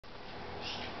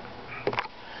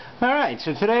Alright,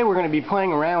 so today we're going to be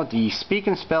playing around with the Speak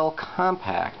and Spell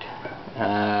Compact.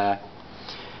 The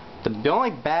only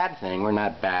bad thing, or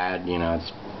not bad, you know,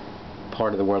 it's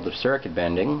part of the world of circuit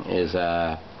bending, is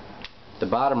the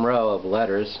bottom row of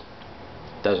letters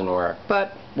doesn't work.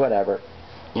 But, whatever.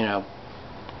 You know,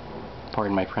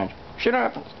 pardon my French. Shit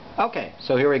happens. Okay,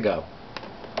 so here we go.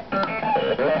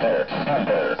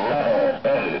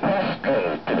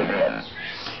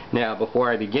 Now,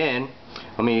 before I begin,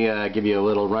 let me give you a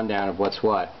little rundown of what's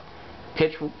what.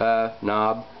 Pitch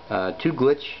knob, 2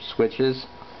 glitch switches,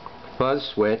 fuzz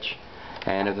switch,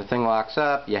 and if the thing locks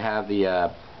up, you have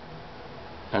the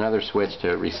another switch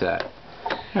to reset.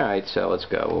 Alright, so let's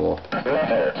go.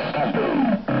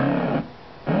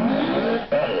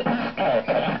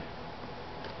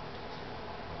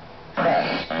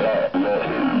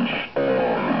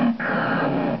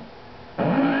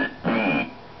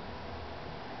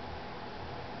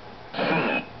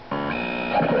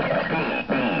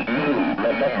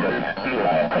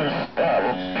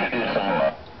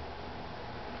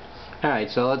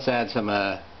 Alright, so let's add some,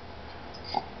 what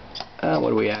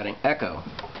are we adding? Echo.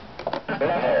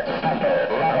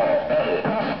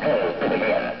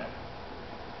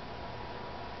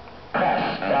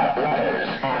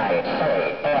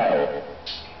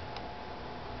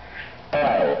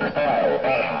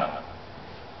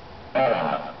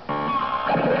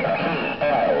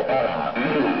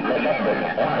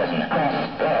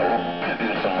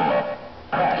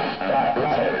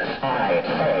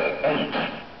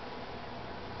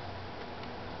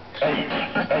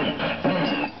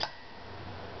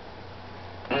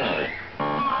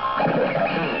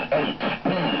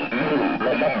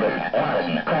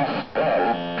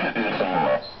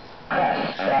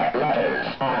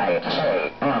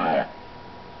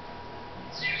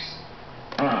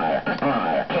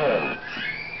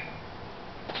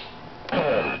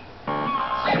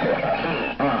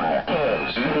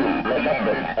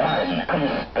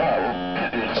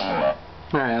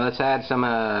 Alright, let's add some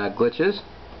glitches.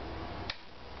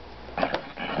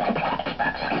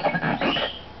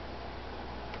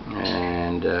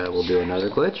 And we'll do another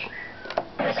glitch.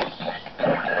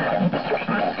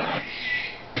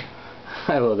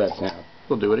 I love that sound.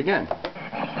 We'll do it again.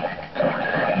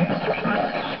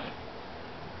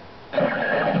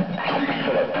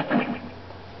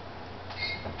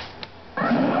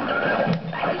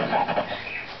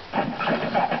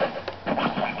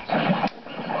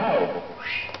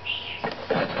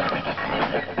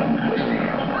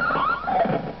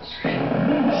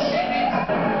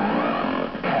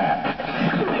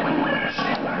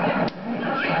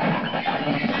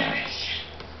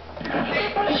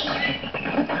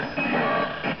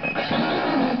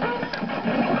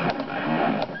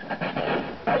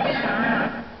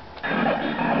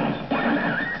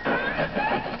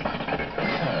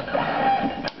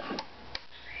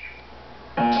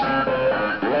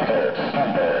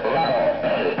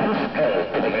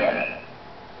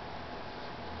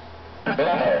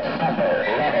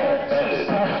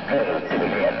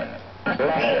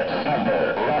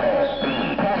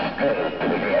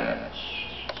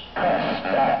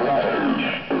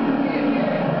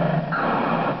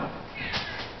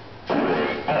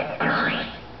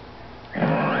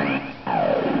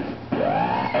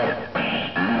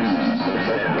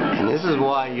 This is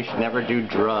why you should never do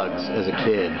drugs as a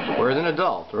kid, or as an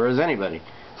adult, or as anybody.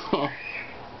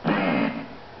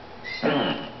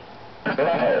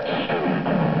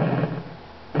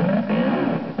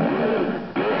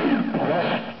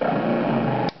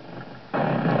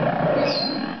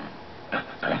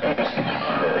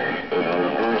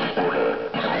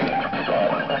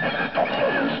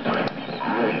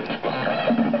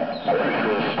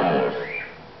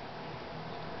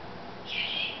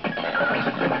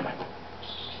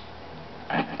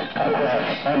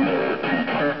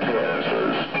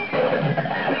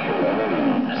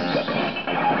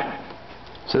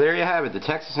 So there you have it, the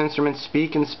Texas Instruments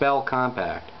Speak and Spell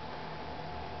Compact.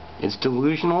 It's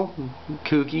delusional,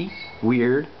 kooky,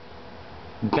 weird,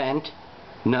 bent,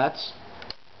 nuts,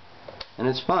 and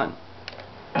it's fun.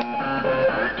 And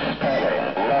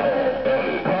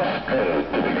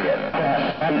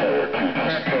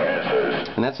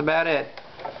that's about it.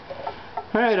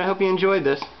 Alright, I hope you enjoyed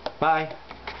this. Bye.